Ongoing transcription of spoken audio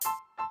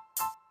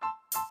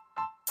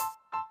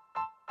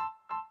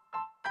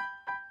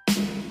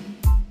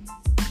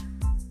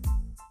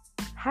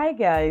Hi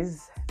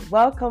guys,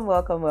 welcome to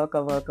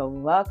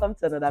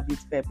another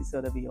beautiful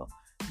episode of your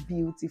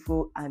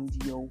beautiful and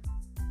your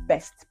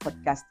best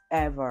podcast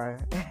ever.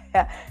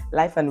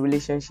 Life and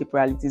relationship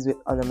realities with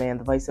Onome, and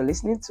the voice you're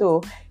listening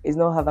to is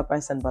no other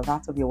person but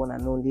that of your one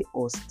and only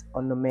host,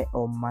 Onome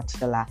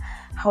Omachola.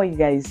 How are you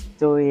guys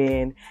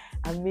doing?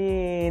 How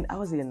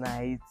was your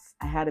night?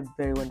 I had a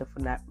very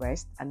wonderful night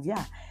rest, and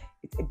yeah,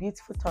 it's a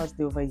beautiful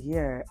Thursday over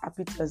here.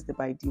 Happy Thursday,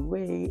 by the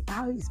way.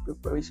 How is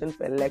preparation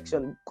for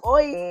election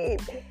going?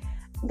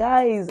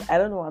 Guys, I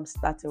don't know why I'm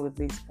starting with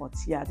this, but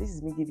yeah, this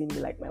is me giving you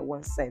like my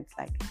 1 cent.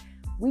 Like,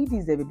 we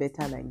deserve a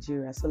better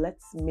Nigeria, so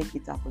let's make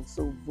it happen.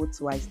 So vote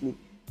wisely.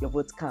 Your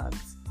vote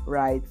counts,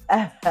 right?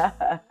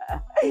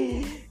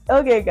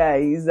 Okay,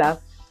 guys.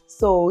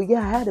 So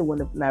yeah, I had a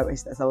wonderful night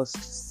rest. As I was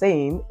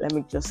saying, let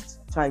me just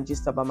try and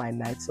gist about my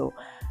night. So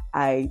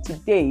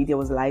today there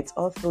was lights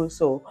all through,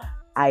 so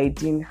I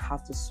didn't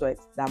have to sweat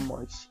that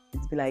much.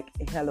 It's been like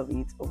a hell of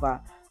it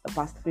over the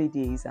past 3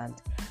 days, and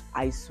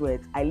I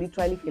sweat. I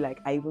literally feel like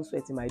I even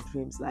sweat in my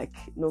dreams, like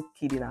no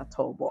kidding at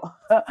all.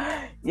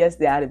 But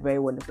yesterday I had a very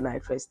wonderful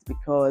night rest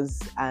because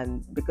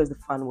the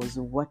fan was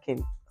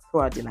working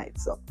throughout the night,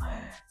 so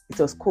it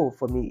was cool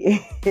for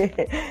me.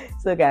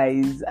 So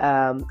guys,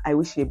 I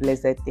wish you a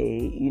blessed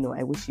day.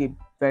 I wish you a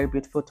very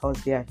beautiful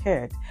Thursday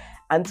ahead.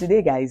 And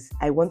today, guys,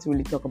 I want to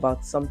really talk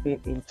about something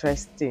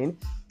interesting.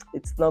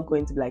 It's not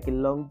going to be like a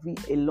long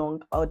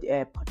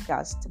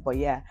podcast, but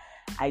yeah,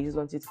 I just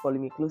want you to follow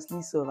me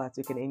closely so that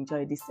we can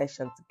enjoy this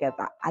session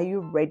together. Are you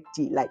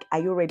ready? Are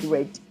you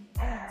ready?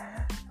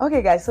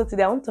 Okay, guys, so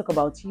today I want to talk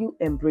about you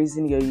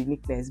embracing your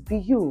uniqueness. Be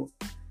you.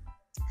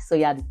 So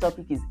yeah, the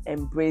topic is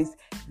embrace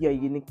your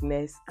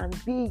uniqueness and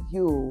be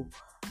you,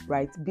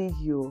 right? Be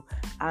you.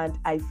 And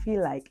I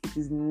feel like it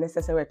is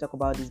necessary to talk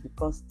about this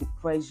because the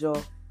pressure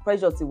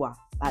to what?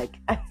 Like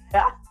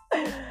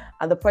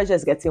and the pressure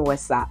is getting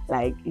worse.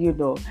 Like,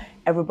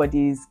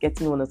 everybody's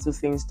getting one or two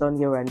things done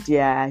here and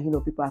there.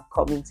 People are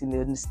coming to the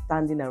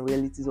understanding and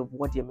realities of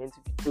what they're meant to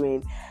be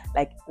doing.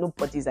 Like,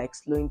 nobody's like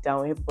slowing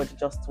down. Everybody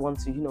just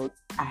wants to,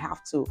 I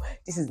have to.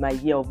 This is my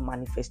year of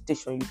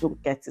manifestation. You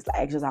don't get it. Like,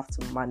 I just have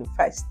to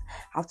manifest.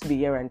 I have to be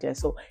here and there.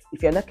 So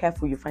if you're not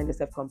careful, you find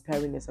yourself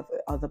comparing yourself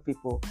with other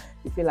people.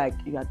 You feel like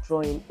you are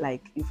drawing.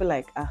 Like, you feel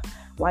like,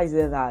 why is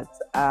it that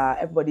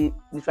everybody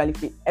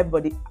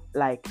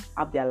like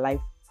have their life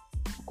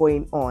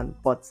going on,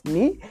 but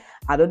me,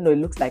 I don't know, it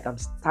looks like I'm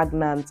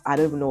stagnant. I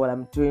don't even know what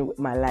I'm doing with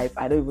my life.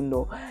 I don't even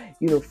know.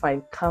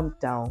 Fine, calm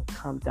down.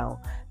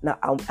 Now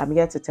I'm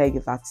here to tell you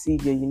that, see,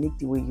 you're unique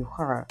the way you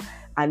are,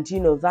 and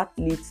that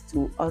leads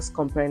to us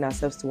comparing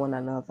ourselves to one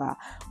another.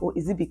 Or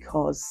is it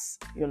because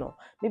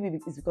maybe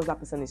it's because that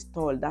person is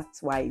tall,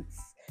 that's why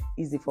it's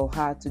easy for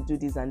her to do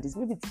this and this.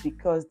 Maybe it's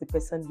because the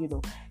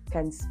person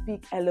can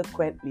speak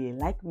eloquently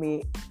like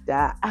me,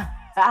 that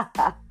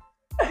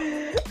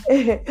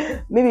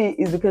maybe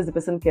it's because the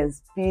person can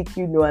speak,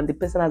 and the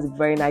person has a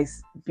very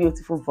nice,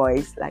 beautiful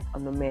voice, like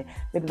Onome.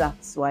 Maybe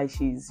that's why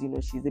she's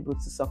able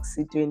to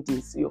succeed doing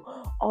this.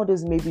 All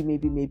those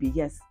maybe.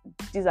 Yes,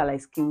 these are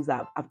like skills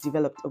that I've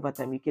developed over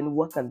time. You can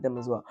work on them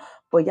as well.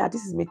 But yeah,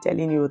 this is me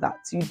telling you that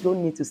you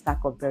don't need to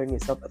start comparing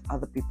yourself with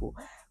other people.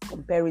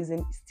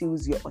 Comparison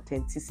steals your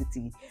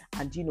authenticity,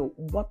 and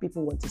what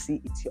people want to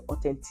see, it's your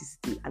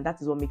authenticity, and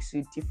that is what makes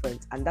you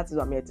different. And that is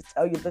what I'm here to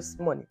tell you this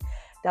morning.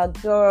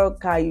 That girl,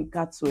 you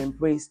got to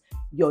embrace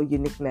your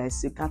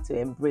uniqueness. You got to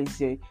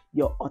embrace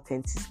your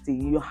authenticity.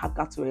 You have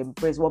got to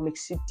embrace what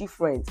makes you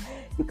different.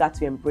 You got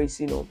to embrace,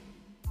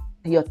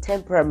 your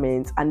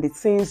temperament and the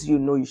things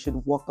you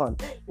should work on.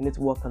 You need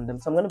to work on them.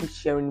 So I'm going to be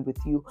sharing with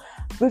you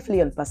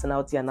briefly on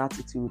personality and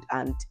attitude.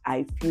 And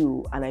I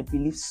feel and I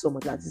believe so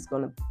much that it's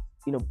going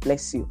to,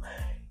 bless you.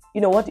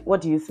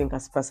 What do you think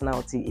as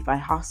personality? If I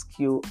ask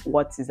you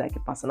what is like a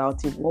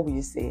personality, what would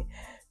you say?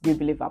 Do you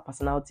believe that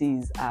personality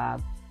is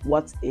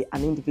what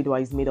an individual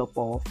is made up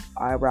of?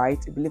 Right?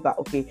 You believe that,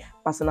 okay,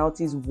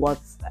 personality is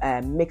what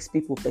makes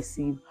people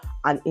perceive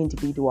an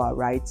individual,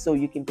 right? So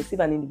you can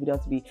perceive an individual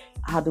to be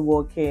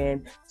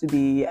hardworking, to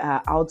be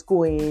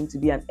outgoing, to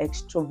be an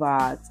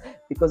extrovert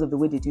because of the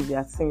way they do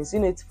their things.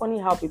 It's funny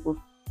how people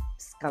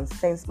can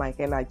sense my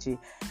energy,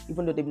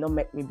 even though they've not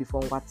met me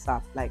before on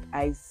WhatsApp. Like,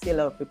 I see a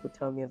lot of people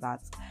tell me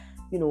that,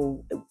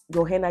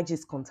 your energy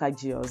is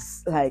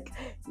contagious. Like,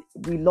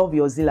 we love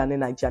your zeal and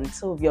energy, and it's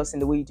so obvious in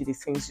the way you do the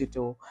things you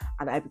do.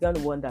 And I began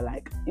to wonder,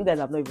 like, you guys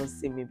have not even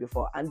seen me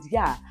before. And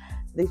yeah,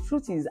 the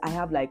truth is, I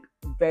have like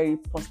very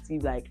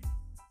positive, like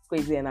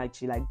crazy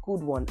energy, like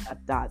good one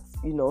at that.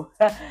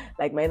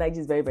 Like my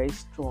energy is very, very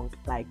strong.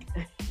 Like,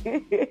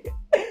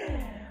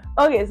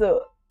 okay,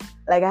 so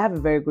like I have a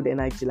very good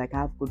energy, like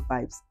I have good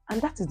vibes,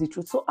 and that is the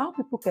truth. So how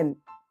people can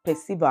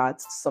perceive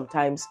that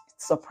sometimes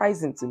it's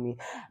surprising to me,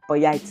 but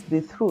yeah, it's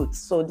the truth.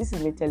 So this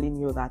is me telling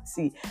you that,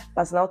 see,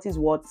 personality is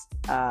what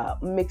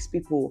makes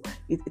people.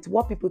 It's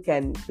what people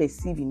can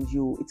perceive in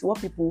you. It's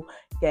what people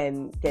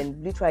can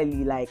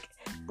literally like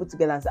put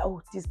together and say,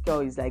 oh, this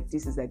girl is like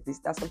this, is like this.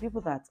 There's some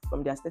people that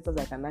from their status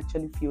I can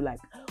actually feel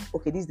like,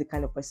 okay, this is the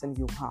kind of person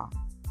you are.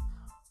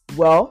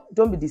 Well,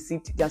 don't be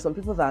deceived. There are some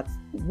people that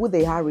who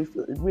they are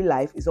real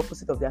life is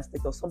opposite of their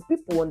status. Some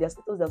people on their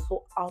status they're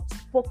so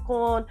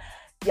outspoken,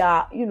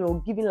 yeah,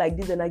 giving like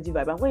this energy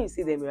vibe. And when you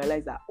see them, you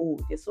realize that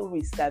they're so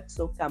reserved,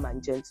 so calm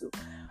and gentle.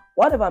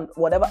 What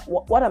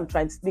I'm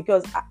trying to,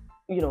 because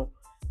you know,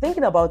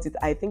 thinking about it,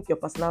 I think your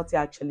personality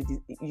actually,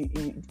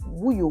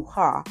 who you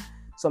are,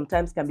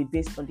 sometimes can be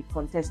based on the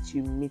context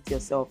you meet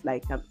yourself.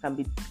 Like can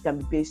be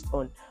based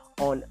on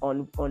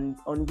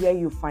where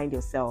you find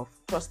yourself.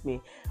 Trust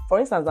me. For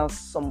instance, now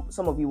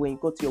some of you, when you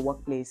go to your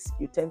workplace,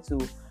 you tend to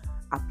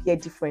appear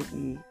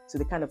differently to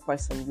the kind of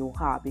person you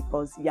are,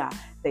 because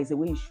there's a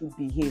way you should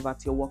behave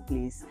at your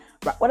workplace.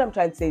 But what I'm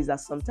trying to say is that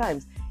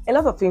sometimes a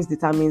lot of things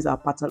determines our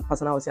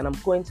personality, and I'm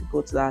going to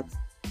go to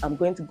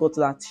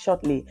that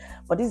shortly.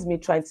 But this is me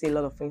trying to say a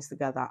lot of things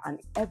together, and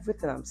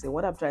everything I'm saying,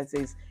 what I'm trying to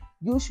say is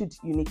you should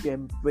uniquely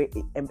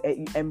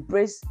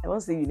embrace. I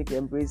won't say uniquely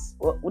embrace.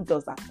 Who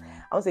does that?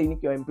 I won't say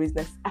unique your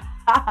embraceness.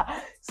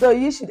 So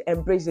you should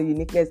embrace your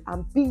uniqueness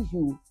and be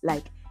you.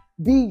 Like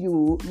be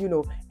you.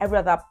 Every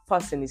other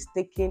person is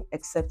taken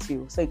except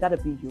you. So you gotta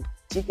be you.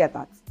 Do you get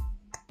that?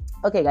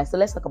 Okay, guys, so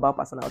let's talk about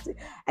personality.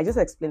 I just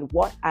explained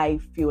what I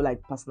feel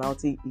like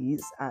personality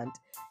is, and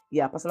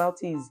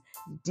personality is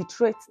the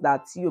traits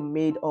that you're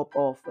made up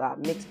of that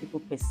makes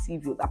people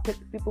perceive you, that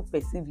people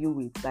perceive you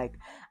with, like,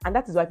 and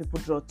that is why people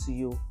draw to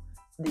you.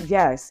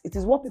 Yes, it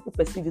is what people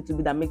perceive you to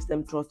be that makes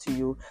them draw to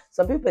you.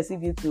 Some people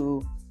perceive you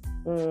to,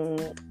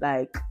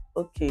 like,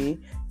 okay,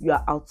 you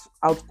are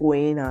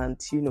outgoing, and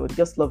they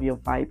just love your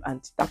vibe,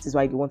 and that is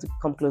why they want to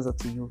come closer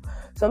to you.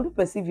 Some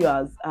people perceive you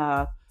as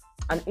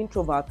an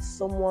introvert,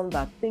 someone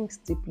that thinks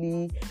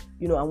deeply,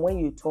 and when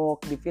you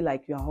talk, they feel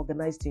like you are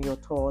organized in your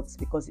thoughts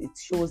because it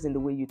shows in the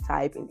way you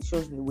type and it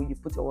shows in the way you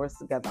put your words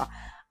together.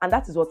 And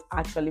that is what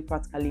actually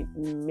practically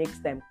makes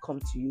them come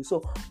to you.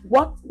 So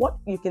what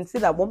you can see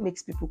that what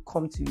makes people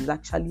come to you is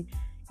actually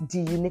the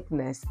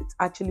uniqueness. It's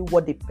actually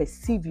what they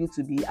perceive you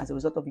to be as a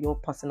result of your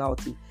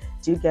personality.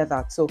 Do you get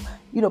that? So,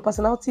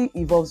 personality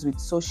evolves with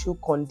social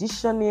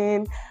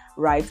conditioning,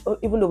 right?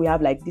 Even though we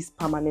have like this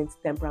permanent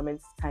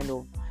temperament kind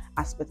of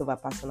aspect of our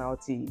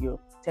personality, your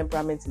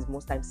temperament is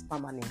most times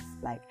permanent,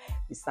 like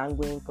the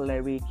sanguine,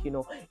 choleric,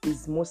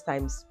 is most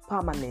times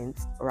permanent,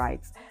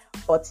 right?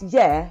 But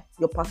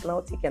your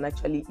personality can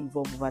actually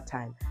evolve over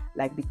time,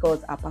 like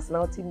because our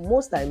personality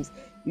most times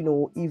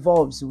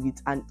evolves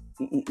with, and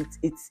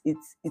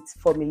it's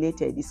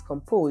formulated, it's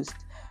composed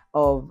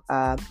of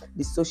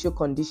the social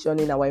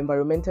conditioning, our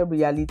environmental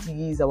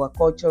realities, our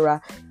cultural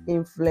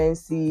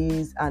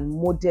influences, and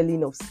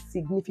modeling of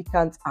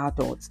significant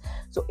adults.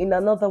 So in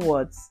other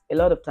words, a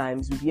lot of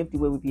times we behave the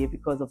way we behave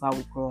because of how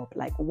we grow up,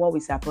 like what we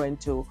see happen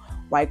to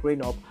while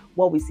growing up,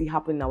 what we see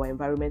happen in our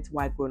environment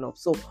while growing up.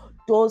 So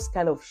those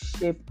kind of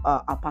shape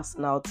our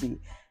personality.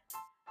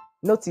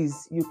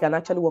 Notice you can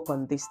actually work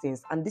on these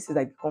things, and this is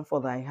like the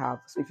comfort that I have.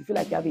 So if you feel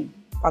like you have a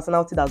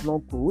personality that's not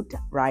good,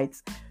 right,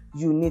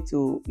 you need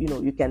to,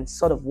 you can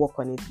sort of work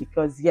on it,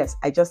 because yes,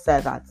 I just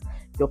said that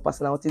your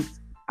personality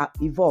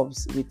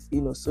evolves with,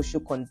 social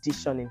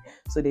conditioning.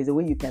 So there's a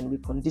way you can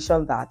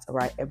recondition that,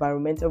 right?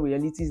 Environmental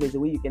realities, there's a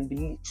way you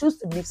can choose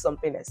to believe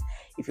something else.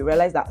 If you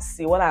realize that,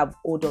 see, what I've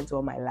hold on to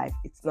all my life,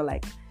 it's not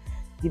like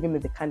giving me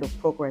the kind of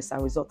progress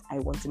and result I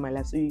want in my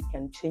life, so you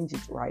can change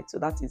it, right? So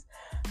that is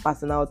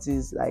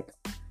personalities, like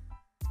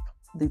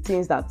the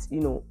things that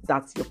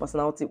that's your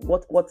personality,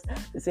 what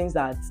the things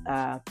that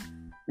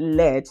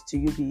led to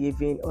you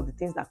behaving, or the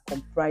things that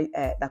comprise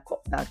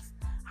that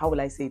how will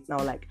I say it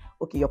now, like,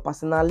 okay, your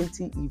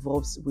personality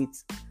evolves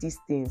with these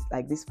things,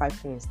 like these 5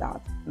 things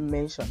that I've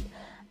mentioned.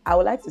 I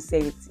would like to say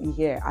it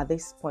here at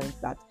this point,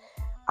 that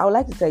I would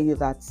like to tell you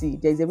that, see,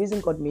 there's a reason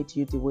God made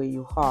you the way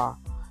you are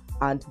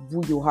and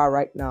who you are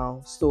right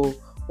now. So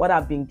what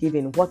you've been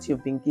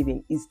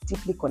given is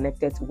deeply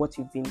connected to what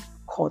you've been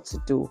called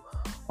to do,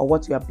 or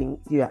what you have been,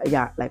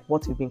 like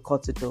what you've been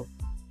called to do.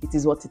 It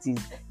is what it is.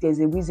 There's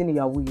a reason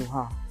you are who you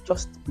are.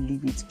 Just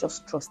believe it.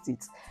 Just trust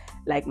it.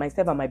 Like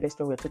myself and my best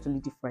friend, we're totally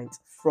different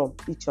from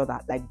each other,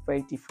 like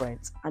very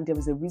different. And there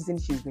was a reason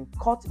she's been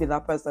called to be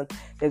that person.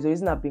 There's a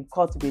reason I've been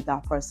called to be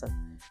that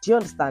person. Do you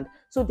understand?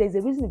 So there's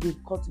a reason you've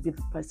been called to be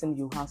the person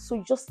you are. So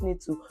you just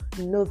need to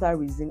know that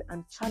reason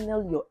and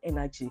channel your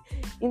energy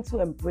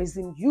into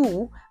embracing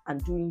you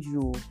and doing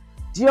you.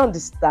 Do you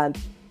understand?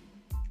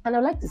 And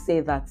I'd like to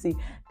say that, see,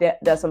 there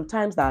are some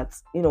times that,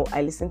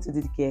 I listened to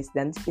DDK,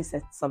 then DDK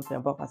said something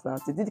about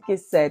personality. DDK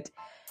said,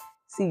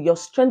 see, your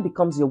strength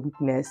becomes your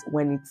weakness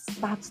when it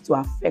starts to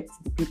affect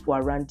the people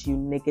around you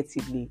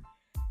negatively.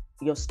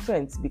 Your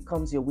strength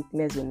becomes your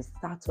weakness when it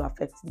starts to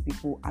affect the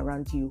people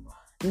around you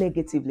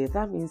negatively.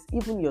 That means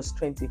even your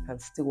strength, you can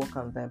still work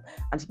on them.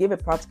 And she gave a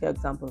practical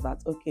example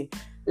that, okay,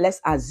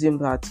 let's assume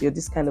that you're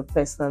this kind of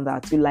person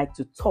that you like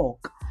to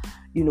talk.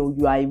 You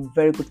are a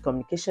very good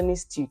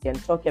communicationist, you can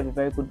talk, you have a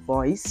very good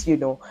voice,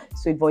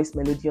 sweet voice,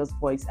 melodious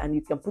voice, and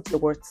you can put your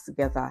words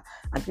together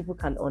and people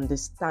can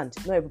understand.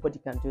 Not everybody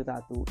can do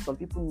that though. Some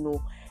people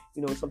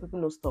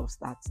know stuff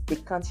that they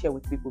can't share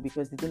with people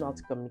because they don't know how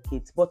to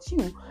communicate. But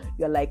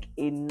you're like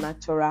a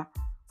natural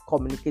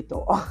communicator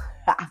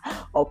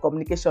or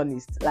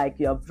communicationist. Like,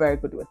 you're very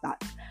good with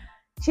that.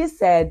 She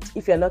said,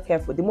 if you're not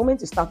careful, the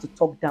moment you start to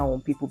talk down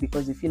on people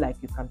because you feel like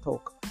you can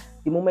talk,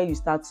 the moment you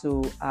start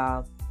to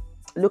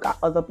look at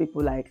other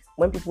people, like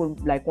when people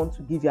like want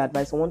to give you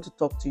advice or want to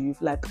talk to you, you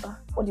feel like,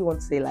 what do you want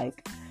to say?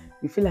 Like,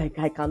 you feel like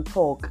I can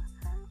talk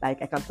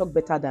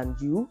better than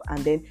you. And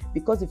then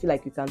because you feel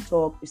like you can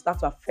talk, you start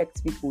to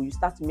affect people. You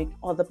start to make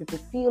other people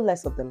feel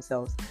less of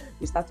themselves.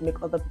 You start to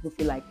make other people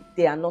feel like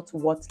they are not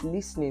worth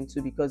listening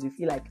to because you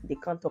feel like they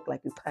can't talk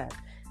like you can.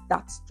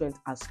 That strength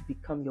has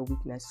become your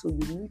weakness. So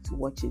you need to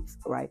watch it,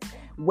 right?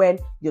 When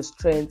your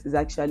strength is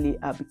actually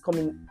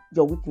becoming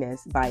your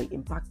weakness by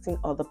impacting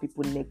other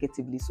people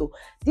negatively. So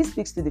this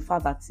speaks to the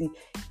fact that, see,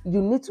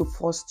 you need to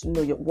first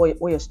know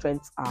what your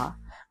strengths are,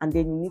 and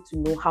then you need to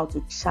know how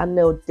to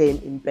channel them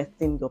in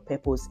birthing your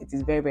purpose. It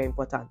is very, very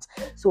important.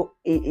 So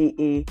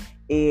a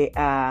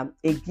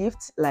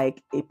gift,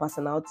 like a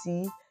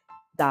personality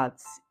that,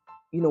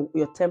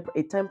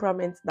 a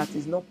temperament that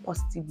is not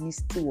positively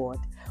steward,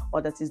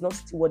 or that is not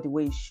steward the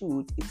way it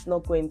should, it's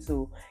not going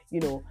to,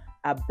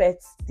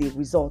 bet the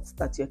results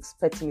that you're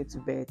expecting it to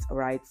bet,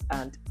 right?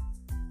 And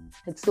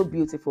it's so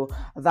beautiful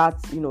that,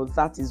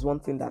 that is one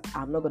thing that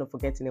I'm not going to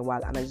forget in a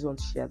while, and I just want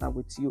to share that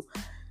with you.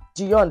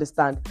 Do you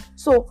understand?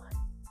 So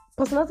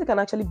personality can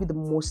actually be the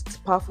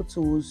most powerful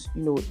tools,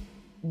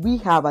 we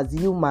have as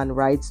human,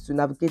 right, to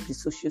navigate the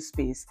social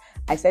space.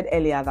 I said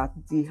earlier that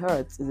the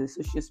earth is a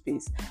social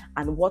space,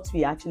 and what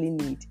we actually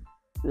need,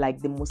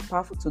 like the most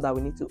powerful tool that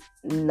we need to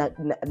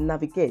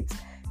navigate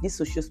this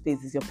social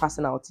space, is your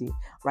personality,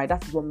 right?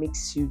 That is what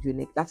makes you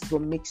unique. That is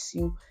what makes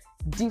you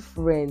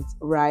different,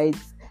 right?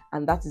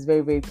 And that is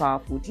very, very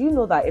powerful. Do you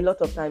know that a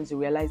lot of times you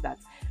realize that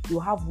you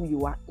have who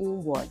you are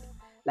inward?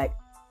 Like,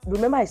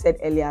 remember I said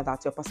earlier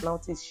that your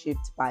personality is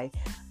shaped by,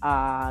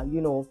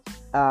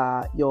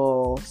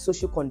 your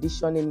social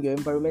conditioning, your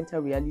environmental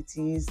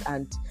realities,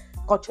 and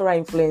cultural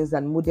influence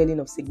and modeling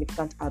of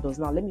significant adults.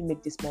 Now, let me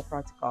make this more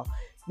practical.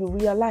 You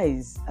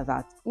realize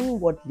that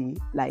inwardly,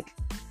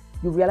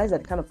 you realize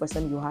that the kind of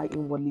person you are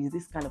inwardly is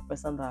this kind of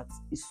person that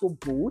is so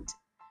bold,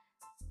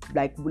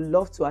 like would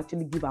love to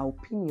actually give her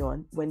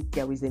opinion when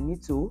there is a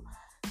need to,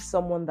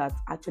 someone that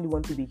actually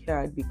wants to be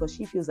heard because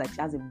she feels like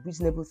she has a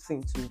reasonable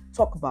thing to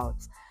talk about.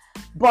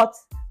 But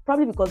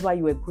probably because while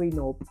you were growing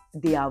up,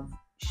 they have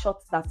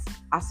shut that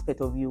aspect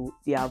of you.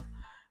 They have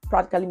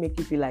practically make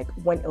you feel like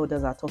when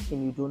elders are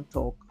talking, you don't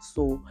talk.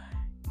 So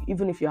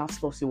even if you have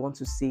stuff you want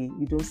to say,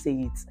 you don't say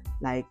it.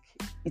 Like,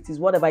 it is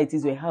whatever it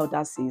is your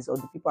elder says or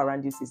the people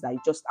around you says that you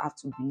just have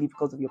to believe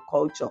because of your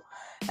culture.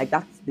 Like,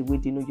 that's the way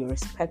they know you're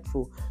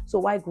respectful. So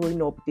while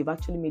growing up, they've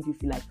actually made you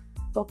feel like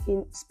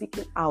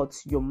speaking out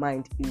your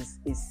mind is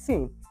a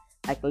sin.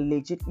 Like,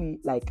 legitly,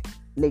 like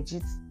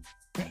legit.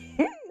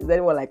 Is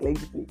anyone like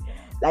legitly?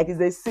 Like,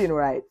 it's a sin,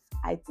 right?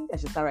 I think I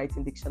should start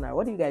writing dictionary.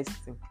 What do you guys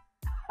think?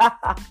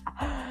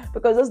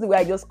 Because that's the way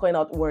I just coin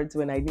out words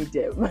when I need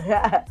them.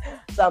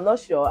 So I'm not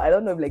sure. I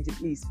don't know if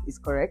legitly is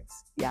correct.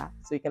 Yeah.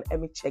 So you can let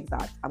me check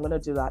that. I'm gonna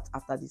do that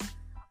after this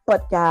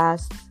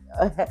podcast.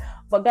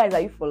 But guys,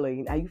 are you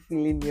following? Are you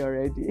feeling me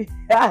already?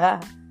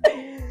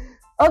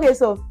 Okay,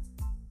 so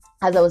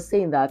as I was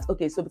saying that,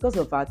 okay, so because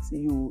of that,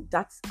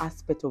 that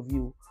aspect of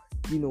you,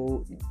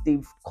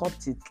 they've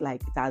copped it,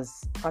 like it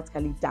has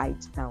practically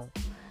died down.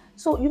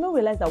 So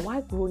realize that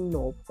while growing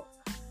up,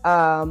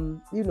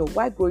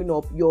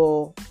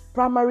 your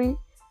primary,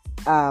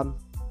 how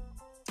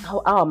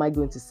am I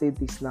going to say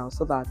this now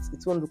so that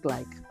it won't look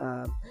like,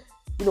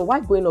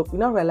 while growing up, you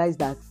now realize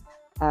that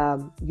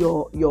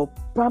your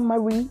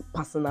primary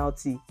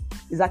personality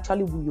is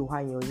actually who you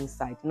are in your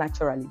inside,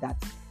 naturally,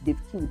 that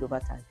they've killed over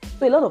time.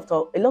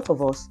 So a lot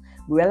of us,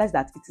 we realize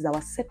that it is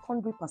our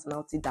secondary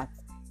personality that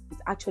is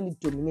actually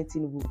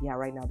dominating who we are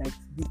right now, that is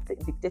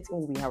dictating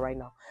who we are right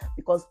now.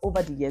 Because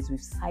over the years,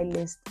 we've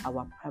silenced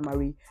our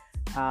primary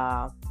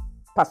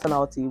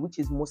personality, which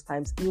is most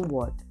times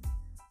inward,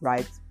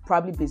 right?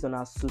 Probably based on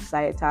our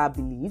societal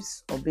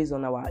beliefs or based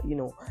on our,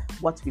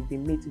 what we've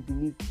been made to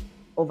believe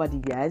over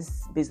the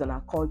years, based on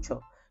our culture.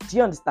 Do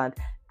you understand?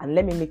 And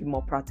let me make it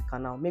more practical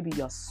now. Maybe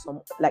you're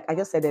like I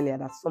just said earlier,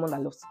 that's someone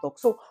that loves to talk.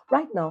 So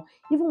right now,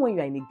 even when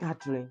you're in a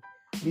gathering,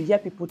 you hear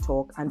people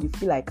talk and you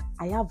feel like,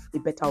 I have a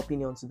better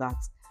opinion to that.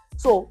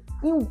 So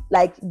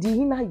like the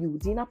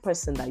inner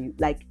person that you,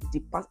 like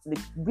the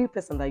real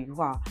person that you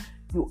are,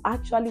 you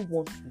actually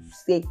want to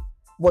say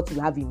what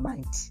you have in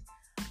mind.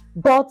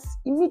 But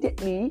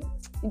immediately,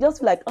 you just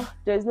feel like,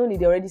 there's no need,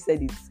 they already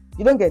said it.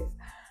 You don't get,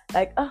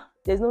 like,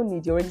 there's no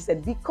need, you already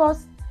said,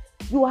 because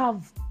you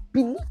have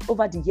believed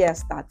over the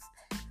years that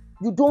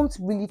you don't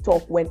really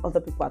talk when other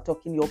people are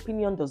talking. Your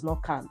opinion does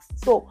not count.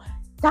 So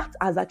that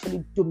has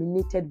actually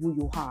dominated who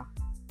you are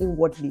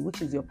inwardly,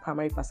 which is your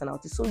primary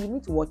personality. So you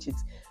need to watch it.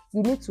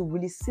 You need to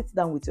really sit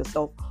down with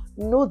yourself,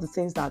 know the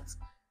things that,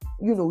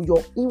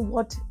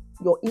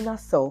 your inner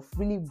self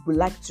really would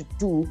like to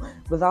do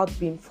without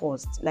being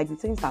forced. Like the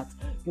things that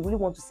you really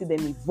want to see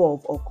them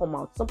evolve or come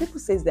out. Some people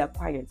say they're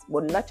quiet,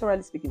 but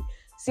naturally speaking,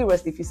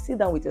 Seriously, if you sit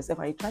down with yourself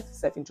and you try to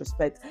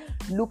self-introspect,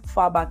 look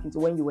far back into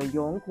when you were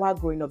young, while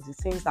growing up, the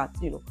things that,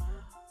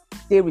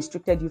 they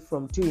restricted you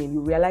from doing,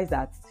 you realize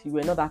that you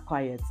were not that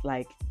quiet.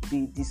 Like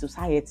the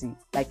society,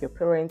 like your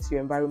parents,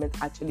 your environment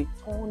actually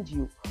turned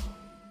you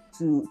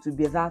to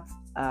be that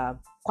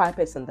quiet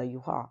person that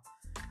you are.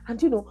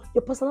 And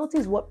your personality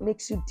is what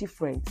makes you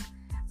different.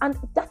 And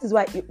that is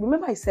why,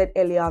 remember I said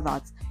earlier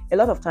that a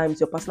lot of times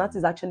your personality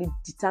is actually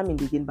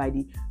determined again by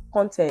the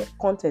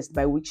context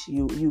by which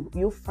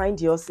you find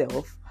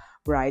yourself,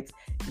 right?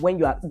 When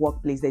you're at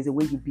workplace, there's a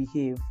way you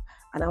behave.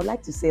 And I would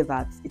like to say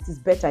that it is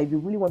better, if you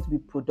really want to be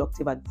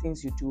productive at the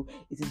things you do,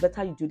 it is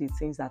better you do the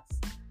things that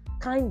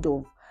kind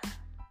of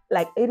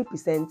like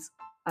 80%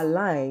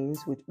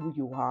 aligns with who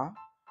you are,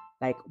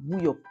 like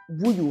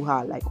who you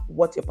are, like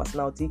what your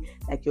personality,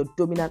 like your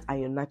dominant and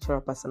your natural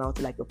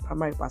personality, like your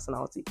primary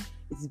personality.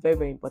 It's very,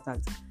 very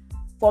important.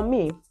 For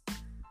me,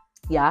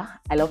 yeah,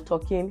 I love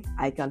talking.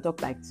 I can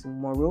talk like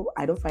tomorrow.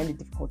 I don't find it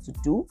difficult to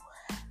do.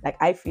 Like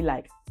I feel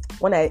like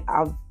when I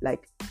have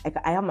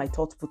I have my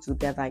thoughts put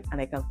together and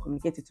I can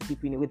communicate it to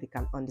people in a way they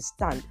can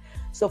understand.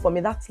 So for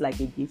me, that's like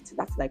a gift.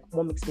 That's like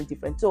what makes me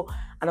different. So,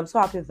 and I'm so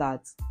happy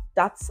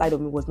that side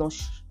of me was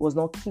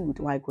not killed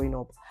while growing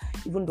up,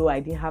 even though I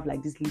didn't have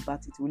like this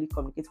liberty to really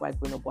communicate while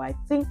growing up. But I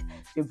think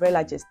to a very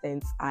large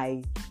extent,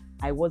 I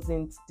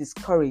wasn't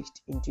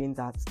discouraged in doing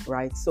that,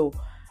 right? So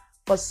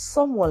for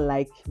someone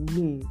like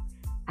me,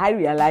 I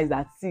realized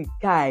that, see,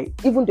 guy,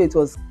 even though it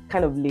was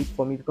kind of late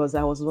for me because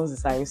I was once a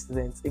science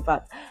student. In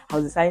fact, I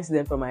was a science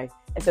student from my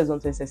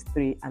SS1 to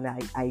SS3, and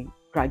I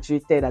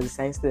graduated as a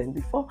science student.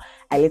 Before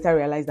I later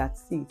realized that,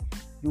 see,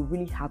 you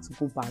really had to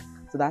go back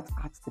to that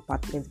art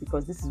department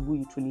because this is who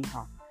you truly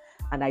are.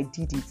 And I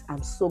did it.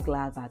 I'm so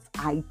glad that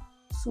I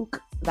took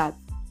that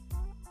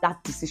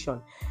decision.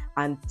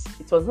 And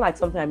it wasn't like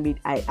something I made.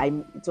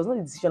 It was not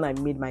a decision I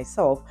made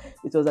myself.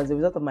 It was as a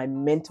result of my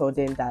mentor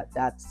then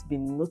that's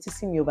been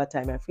noticing me over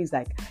time. I feel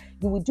like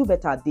you will do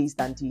better at this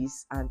than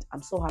this. And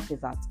I'm so happy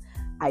that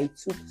I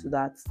took to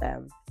that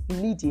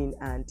leading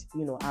and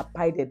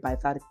abided by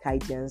that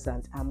guidance.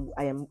 And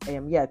I am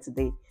here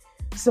today.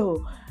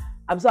 So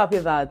I'm so happy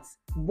that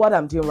what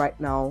I'm doing right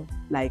now,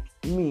 like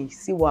me,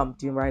 see what I'm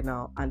doing right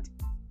now, and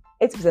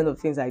 80% of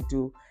things I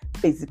do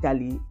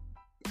basically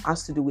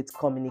has to do with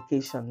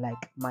communication. Like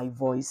my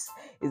voice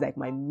is like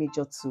my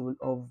major tool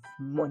of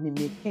money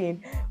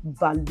making,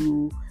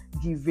 value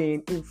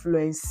giving,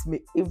 influence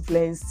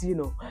making,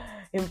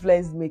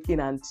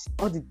 and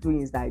all the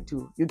doings that I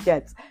do. You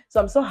get? So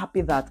I'm so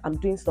happy that I'm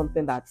doing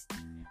something that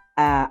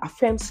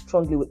affirms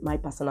strongly with my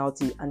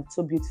personality and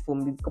so beautiful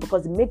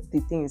because it makes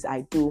the things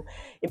I do,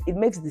 it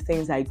makes the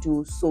things I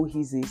do so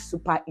easy,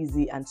 super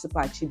easy and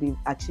super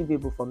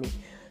achievable for me.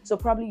 So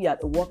probably you're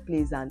at a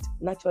workplace and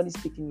naturally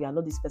speaking, you are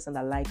not this person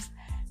that likes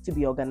to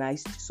be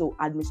organized. So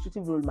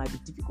administrative role might be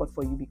difficult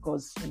for you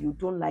because you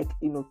don't like,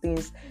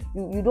 things,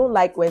 you don't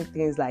like when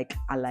things like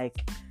are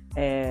like,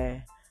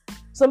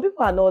 some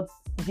people are not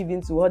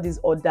given to all this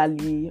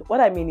orderly. What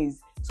I mean is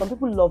some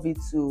people love it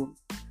to,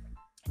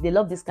 they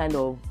love this kind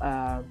of,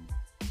 how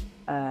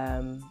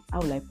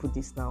will I put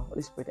this now?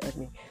 Holy Spirit help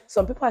me.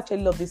 Some people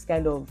actually love this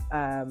kind of,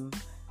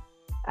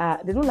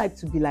 they don't like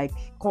to be like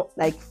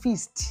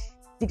feast.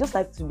 They just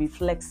like to be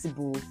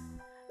flexible.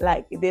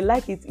 Like they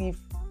like it if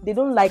they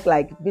don't like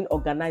being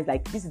organized.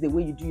 Like this is the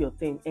way you do your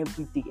thing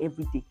every day.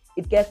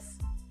 It gets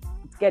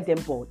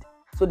them bored.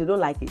 So they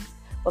don't like it.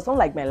 But someone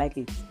like me, I like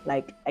it.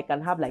 Like I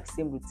can have like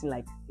same routine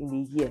like in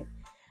a year.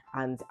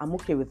 And I'm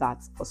okay with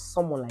that. For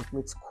someone like me,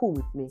 it's cool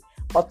with me.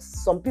 But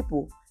some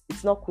people,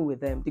 it's not cool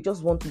with them. They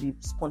just want to be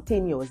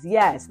spontaneous.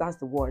 Yes, that's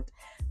the word.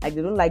 Like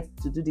they don't like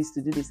to do this.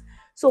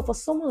 So for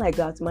someone like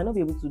that, you might not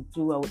be able to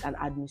do well with an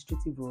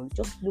administrative role.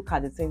 Just look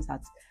at the things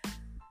that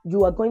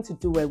you are going to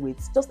do well with.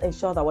 Just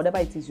ensure that whatever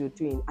it is you're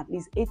doing, at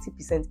least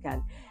 80%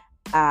 can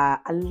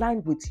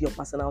align with your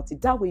personality.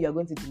 That way you're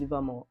going to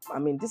deliver more. I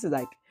mean, this is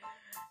like,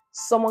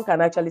 someone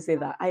can actually say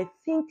that I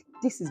think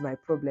this is my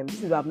problem.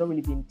 This is why I've not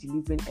really been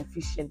delivering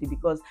efficiently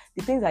because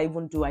the things I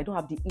even do, I don't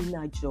have the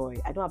inner joy.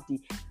 I don't have the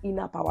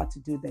inner power to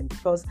do them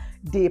because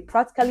they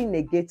practically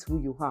negate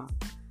who you are,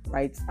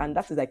 right? And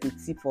that is like a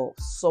tip for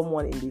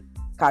someone in the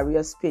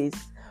career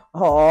space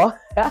or,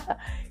 I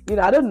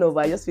don't know,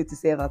 but I just feel to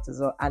say that as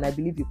well. And I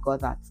believe you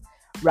got that,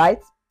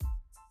 right?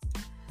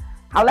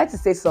 I would like to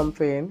say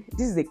something.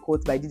 This is a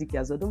quote by DDK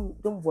as well.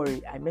 Don't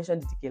worry. I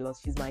mentioned DDK a lot.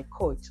 She's my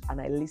coach and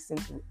I listen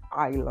to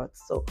her a lot.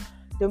 So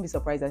don't be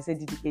surprised. I say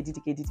DDK. It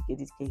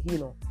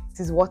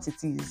is what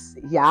it is.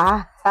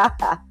 Yeah.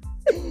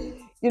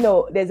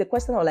 There's a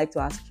question I would like to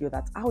ask you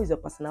that how is your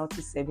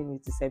personality serving you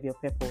to serve your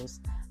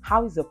purpose?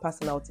 How is your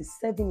personality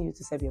serving you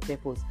to serve your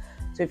purpose?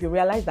 So if you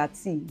realize that,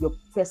 see, your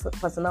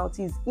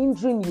personality is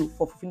hindering you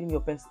for fulfilling your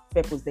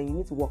purpose, then you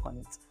need to work on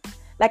it.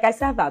 Like I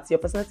said that your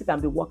personality can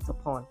be worked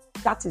upon.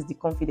 That is the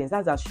confidence.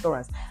 That's the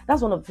assurance.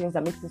 That's one of the things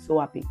that makes me so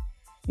happy.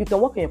 You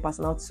can work on your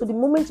personality. So the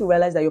moment you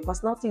realize that your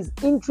personality is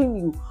hindering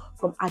you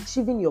from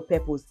achieving your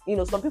purpose,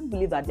 some people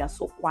believe that they are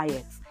so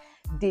quiet.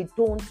 They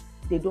don't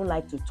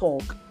like to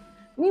talk.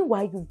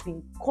 Meanwhile, you've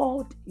been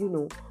called,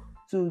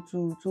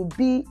 to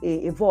be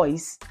a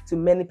voice to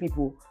many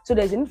people. So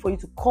there's a need for you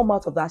to come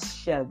out of that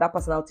shell, that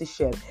personality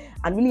shell,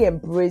 and really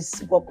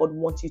embrace what God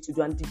wants you to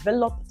do and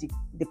develop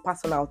the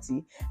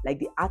personality, like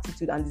the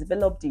attitude, and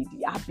develop the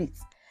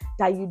habits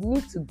that you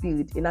need to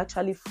build in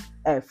actually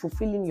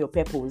fulfilling your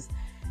purpose.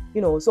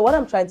 So what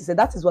I'm trying to say,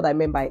 that is what I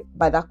meant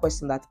by that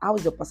question, that how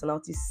is your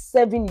personality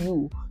serving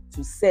you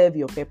to serve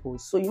your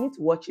purpose? So you need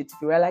to watch it.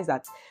 If you realize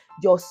that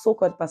your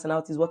so-called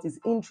personality is what is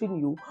hindering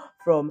you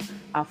from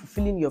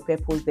fulfilling your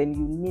purpose, then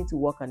you need to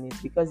work on it.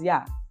 Because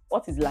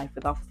what is life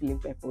without fulfilling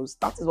purpose?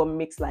 That is what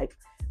makes life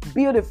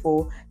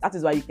beautiful. That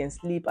is why you can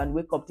sleep and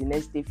wake up the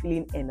next day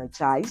feeling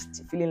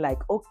energized, feeling like,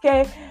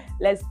 okay,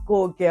 let's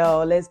go,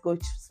 girl, let's go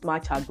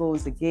smash our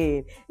goals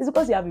again. It's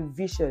because you have a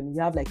vision,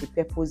 you have like a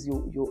purpose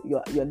you're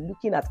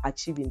looking at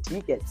achieving. Do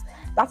you get?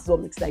 That's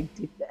what makes life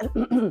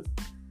different.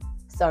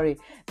 Sorry,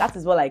 that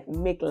is what like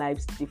make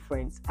lives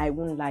different. I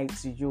won't lie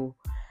to you.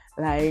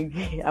 Like,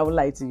 I won't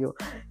lie to you.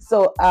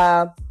 So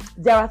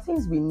there are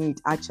things we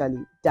need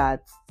actually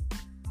that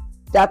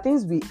there are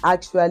things we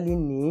actually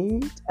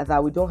need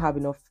that we don't have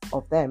enough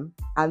of them.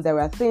 And there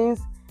are things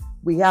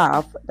we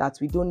have that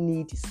we don't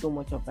need so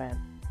much of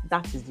them.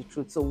 That is the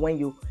truth. So when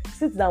you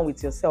sit down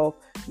with yourself,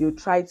 you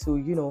try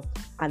to,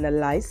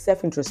 analyze,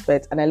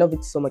 self-introspect. And I love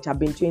it so much. I've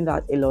been doing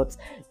that a lot.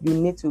 You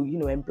need to,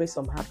 embrace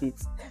some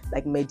habits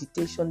like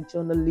meditation,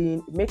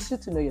 journaling. It makes you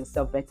to know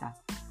yourself better.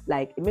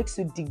 Like, it makes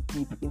you dig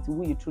deep into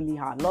who you truly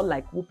are, not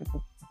like who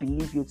people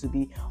believe you to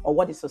be or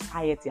what the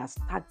society has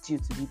tagged you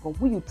to be, but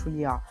who you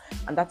truly are.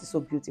 And that is so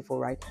beautiful,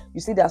 right?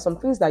 You see, there are some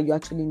things that you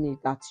actually need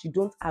that you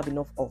don't have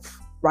enough of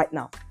right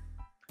now.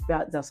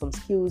 There are some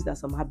skills, there are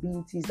some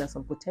abilities, there are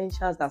some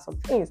potentials, there are some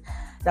things,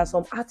 there are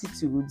some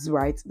attitudes,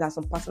 right? There are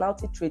some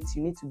personality traits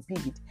you need to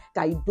build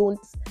that you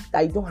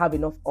don't have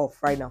enough of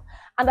right now.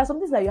 And there are some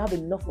things that you have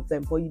enough of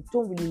them, but you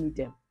don't really need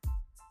them.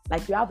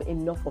 Like, you have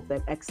enough of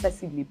them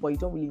excessively, but you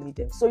don't really need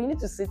them. So you need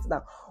to sit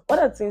down. What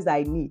are the things that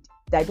I need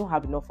that I don't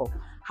have enough of?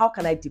 How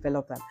can I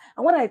develop them?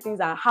 And what are the things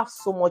that I have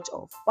so much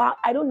of, but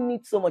I don't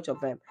need so much of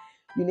them?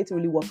 You need to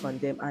really work on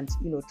them and,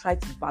 try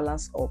to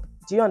balance up.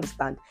 Do you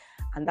understand?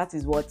 And that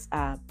is what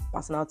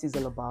personality is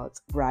all about,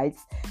 right?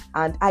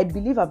 And I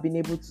believe I've been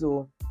able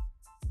to,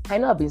 I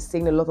know I've been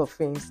saying a lot of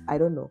things. I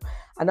don't know.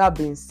 I know I've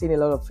been saying a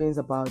lot of things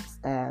about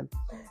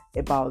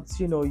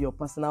your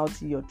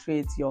personality, your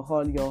traits, your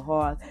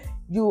haul.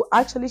 You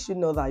actually should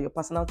know that your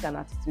personality and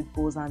attitude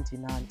goes hand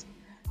in hand.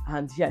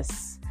 And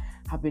yes,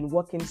 I've been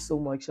working so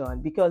much on,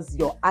 because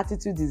your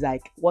attitude is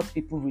like what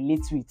people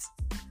relate with.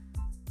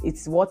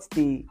 It's what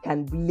they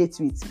can relate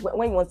with.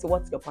 When you want to,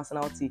 what's your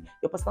personality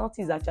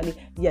is actually,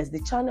 yes, the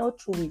channel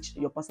through which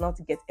your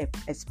personality gets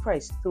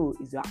expressed through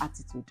is your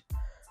attitude.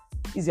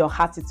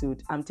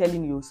 I'm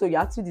telling you. So your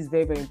attitude is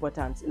very, very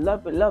important. A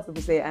lot of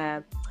people say,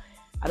 I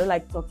don't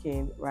like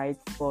talking, right?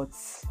 But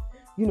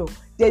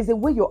there's a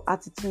way your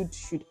attitude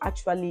should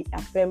actually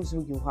affirm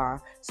who you are.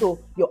 So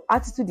your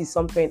attitude is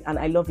something, and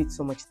I love it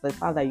so much. The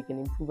fact that you can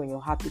improve on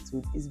your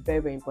attitude is very,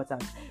 very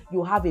important.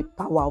 You have a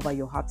power over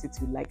your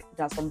attitude. Like,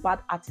 there's some bad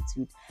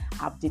attitude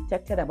I've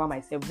detected about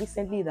myself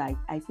recently that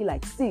I feel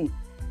like, see,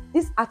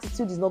 this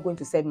attitude is not going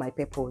to serve my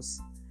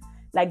purpose.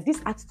 Like,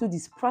 this attitude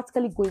is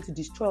practically going to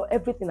destroy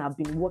everything I've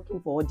been working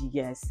for all the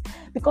years.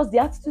 Because the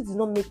attitude does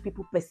not make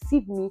people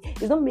perceive me.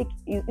 It's not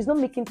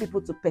making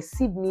people to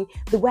perceive me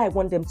the way I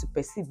want them to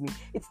perceive me.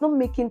 It's not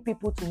making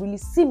people to really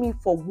see me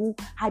for who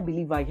I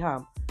believe I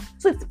am.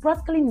 So it's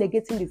practically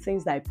negating the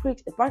things that I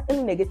preach. It's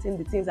practically negating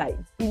the things I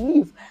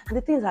believe and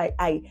the things I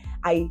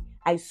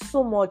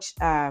so much,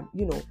 I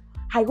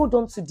hold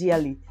on to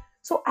dearly.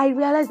 So I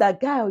realized that,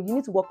 girl, you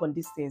need to work on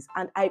these things.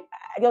 And I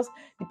just,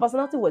 the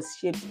personality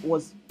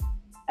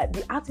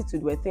the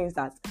attitude were things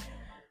that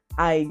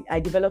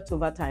I developed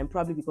over time,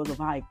 probably because of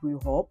how I grew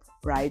up,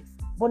 right?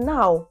 But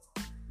now,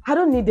 I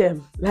don't need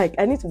them. Like,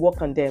 I need to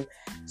work on them.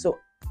 So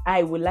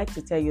I would like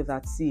to tell you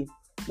that, see,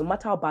 no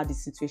matter how bad the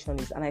situation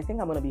is, and I think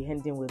I'm going to be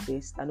ending with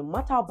this, and no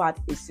matter how bad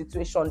a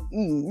situation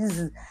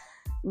is,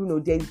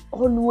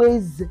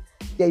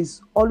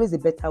 there's always a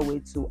better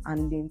way to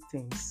handling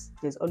things.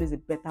 There's always a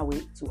better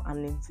way to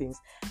handling things.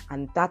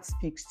 And that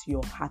speaks to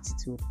your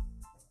attitude.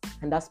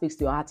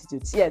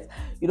 Yes,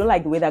 you don't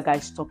like the way that guy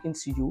is talking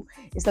to you.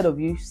 Instead of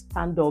you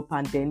stand up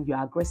and then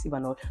you're aggressive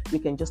and all, you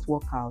can just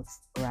walk out,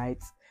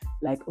 right?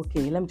 Like,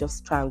 okay, let me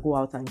just try and go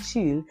out and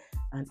chill.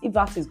 And if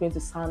that is going to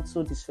sound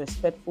so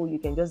disrespectful, you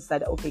can just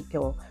decide, okay,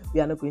 girl,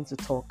 we are not going to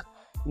talk.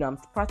 I'm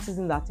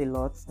practicing that a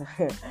lot,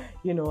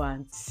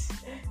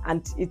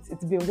 and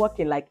it's been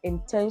working, like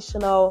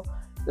intentional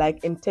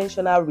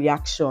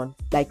reaction,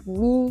 like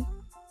me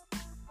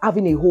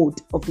having a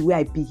hold of the way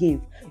I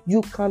behave.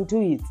 You can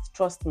do it.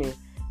 Trust me.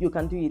 You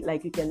can do it.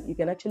 Like, you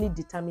can actually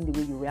determine the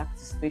way you react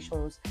to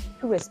situations,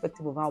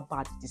 irrespective of how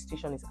bad the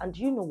situation is. And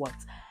you know what?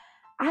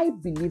 I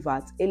believe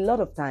that a lot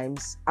of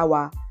times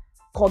our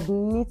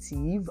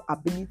cognitive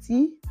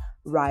ability,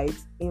 right,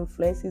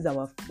 influences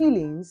our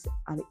feelings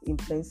and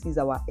influences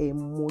our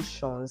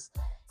emotions.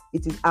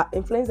 It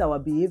influences our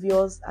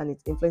behaviors and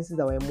it influences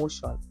our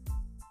emotion.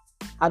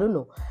 I don't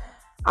know.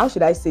 How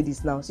should I say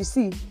this now? So you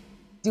see,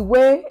 the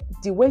way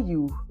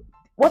you,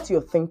 what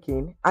you're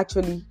thinking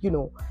actually,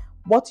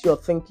 what you're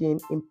thinking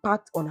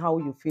impact on how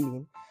you're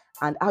feeling,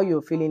 and how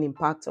you're feeling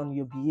impact on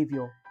your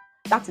behavior.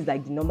 That is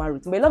like the normal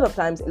routine. But a lot of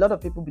times, a lot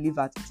of people believe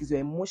that it is your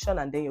emotion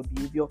and then your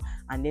behavior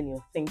and then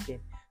your thinking.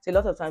 So a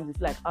lot of times you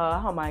feel like,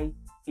 how am I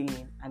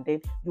feeling? And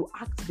then you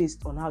act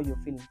based on how you're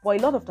feeling. But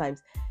a lot of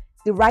times,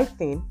 the right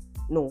thing,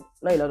 no,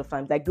 not a lot of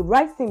times, like the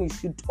right thing you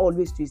should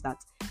always do is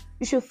that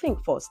you should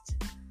think first.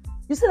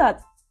 You see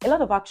that a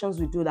lot of actions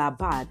we do that are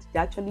bad,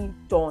 they're actually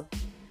done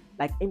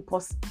like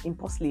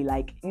impulsively,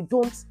 like you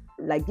don't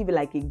like give it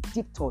like a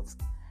deep thought.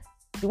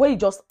 The way you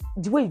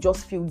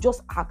just feel,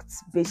 just act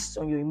based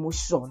on your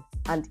emotion,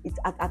 and it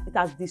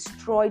has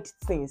destroyed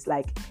things,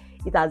 like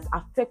it has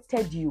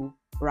affected you,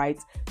 right?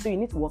 So you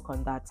need to work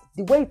on that.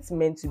 The way it's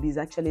meant to be is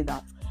actually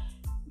that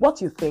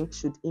what you think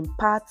should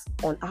impact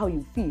on how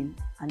you feel,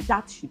 and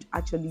that should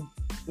actually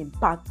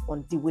impact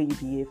on the way you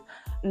behave,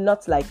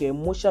 not like your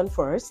emotion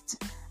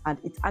first. And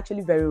it's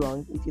actually very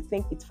wrong if you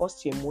think it's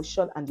first your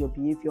emotion and your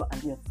behavior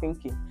and your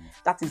thinking.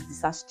 That is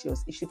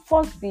disastrous. It should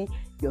first be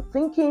your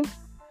thinking,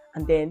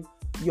 and then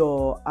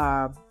your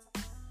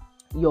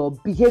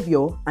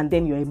behavior, and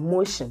then your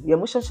emotion. Your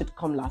emotion should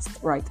come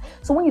last, right?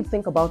 So when you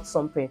think about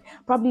something,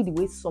 probably the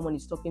way someone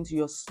is talking to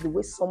you, the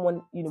way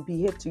someone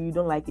behave to you, you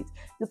don't like it.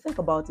 You think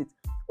about it.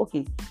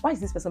 Okay, why is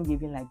this person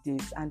behaving like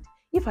this? And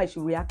if I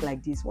should react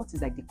like this, what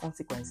is like the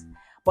consequence?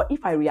 But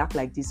if I react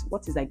like this,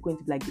 what is like going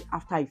to be like the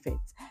after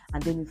effect?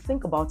 And then you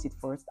think about it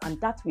first,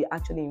 and that will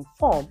actually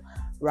inform,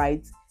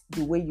 right,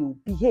 the way you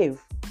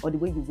behave or the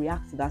way you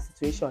react to that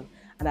situation.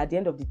 And at the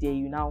end of the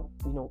day,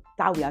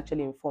 that will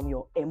actually inform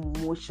your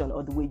emotion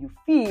or the way you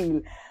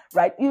feel,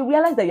 right? You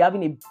realize that you're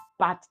having a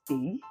bad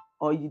day,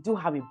 or you do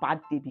have a bad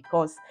day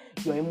because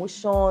your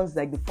emotions,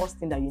 like the first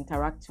thing that you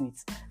interact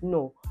with.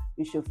 No,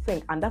 you should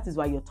think. And that is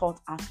why your thought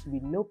has to be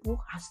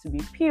noble, has to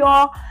be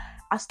pure,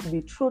 has to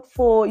be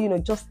truthful,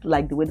 just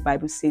like the way the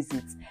Bible says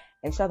it.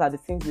 Ensure that the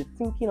things you're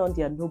thinking on,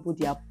 they are noble,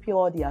 they are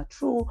pure, they are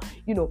true.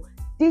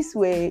 This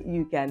way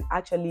you can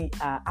actually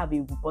have a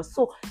robust.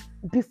 So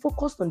be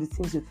focused on the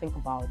things you think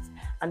about.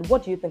 And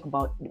what do you think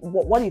about?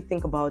 What do you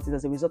think about is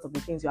as a result of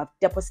the things you have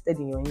deposited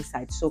in your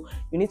inside. So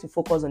you need to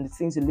focus on the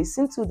things you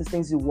listen to, the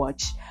things you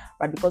watch,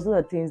 right? Because those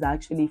are the things that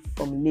actually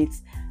formulate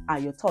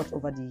your thoughts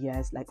over the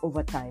years, like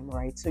over time,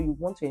 right? So you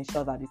want to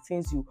ensure that the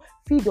things you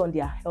feed on,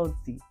 they are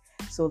healthy,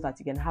 so that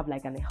you can have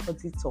like an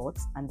healthy thought,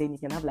 and then you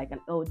can have like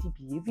an healthy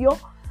behavior,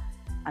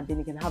 and then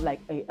you can have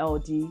like a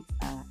healthy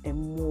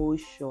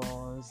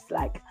emotions.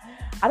 Like,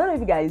 I don't know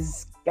if you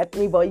guys get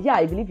me, but yeah,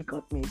 I believe you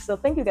got me. So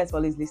thank you guys for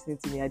always listening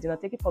to me. I do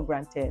not take it for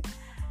granted.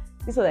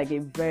 This was like a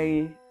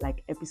very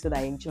episode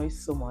I enjoy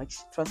so much.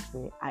 Trust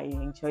me, I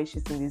enjoy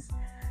shooting this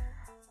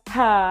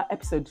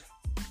episode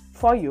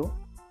for you.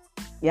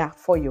 Yeah,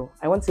 for you.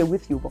 I won't say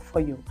with you, but for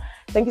you.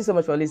 Thank you so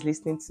much for always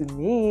listening to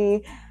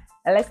me.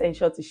 And let's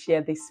ensure to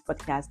share this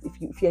podcast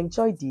if you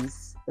enjoyed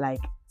this,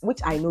 which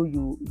I know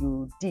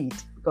you did,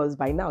 because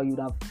by now you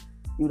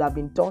would have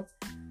been done,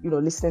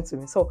 listening to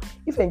me. So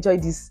if you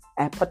enjoyed this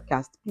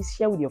podcast, please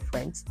share with your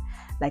friends.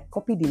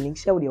 Copy the link,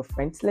 share with your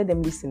friends, let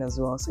them listen as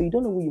well. So you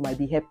don't know who you might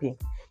be helping.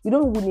 You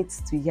don't know who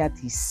needs to hear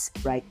this,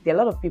 right? There are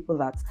a lot of people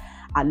that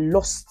are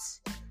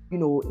lost, in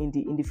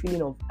the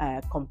feeling of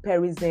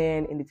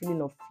comparison, in the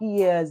feeling of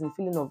fears, in the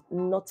feeling of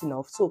not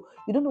enough. So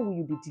you don't know who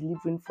you'll be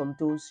delivering from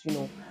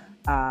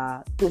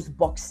those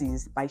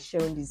boxes by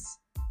sharing this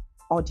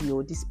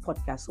audio, this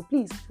podcast. So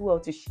please do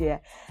well to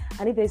share.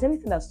 And if there's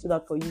anything that stood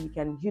out for you, you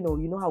can, you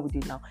know how we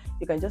do now.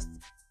 You can just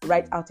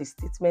write out a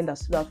statement that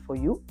stood out for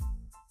you.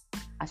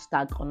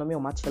 Hashtag Onome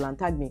Omachisola and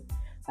tag me,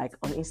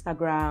 on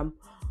Instagram,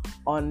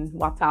 on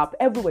WhatsApp,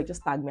 everywhere.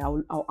 Just tag me. I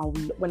will,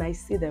 when I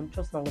see them,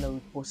 trust me, I'm going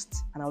to repost,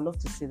 and I would love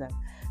to see them.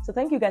 So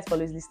thank you guys for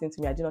always listening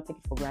to me. I do not take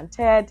it for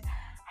granted.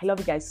 I love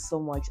you guys so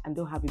much, and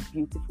do have a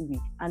beautiful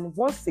week. And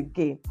once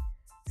again,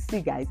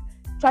 see guys,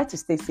 try to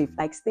stay safe.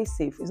 Stay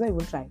safe. It's not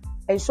even trying.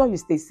 Ensure you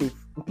stay safe,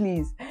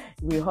 please.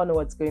 We all know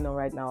what's going on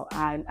right now,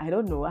 and I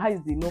don't know how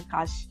is the no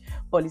cash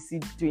policy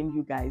doing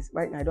you guys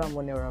right now. I don't have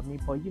money around me,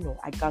 but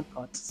I got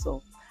God.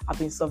 So I've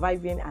been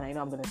surviving, and I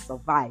know I'm gonna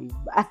survive.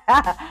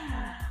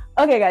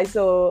 Okay, guys.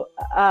 So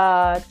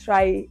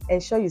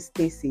ensure you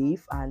stay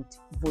safe and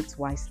vote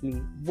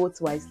wisely. Vote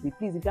wisely,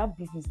 please. If you have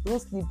business,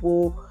 don't sleep.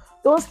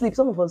 Don't sleep.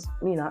 Some of us,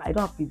 I don't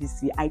have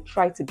PVC. I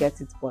tried to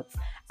get it, but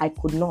I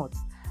could not.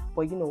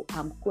 But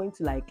I'm going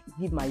to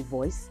give my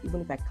voice,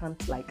 even if I can't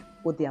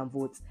go there and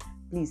vote.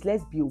 Please,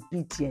 let's be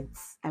obedient.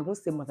 I won't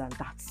say more than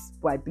that,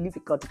 but I believe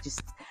you got the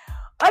gist.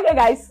 Okay,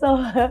 guys, so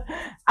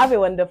have a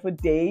wonderful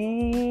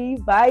day.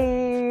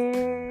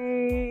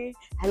 Bye.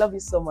 I love you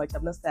so much.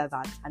 I've not said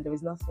that, and there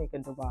is nothing you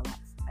can do about that.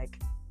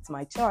 It's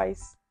my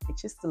choice. I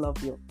choose to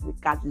love you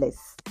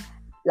regardless.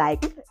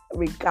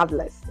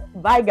 Regardless.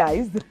 Bye,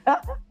 guys.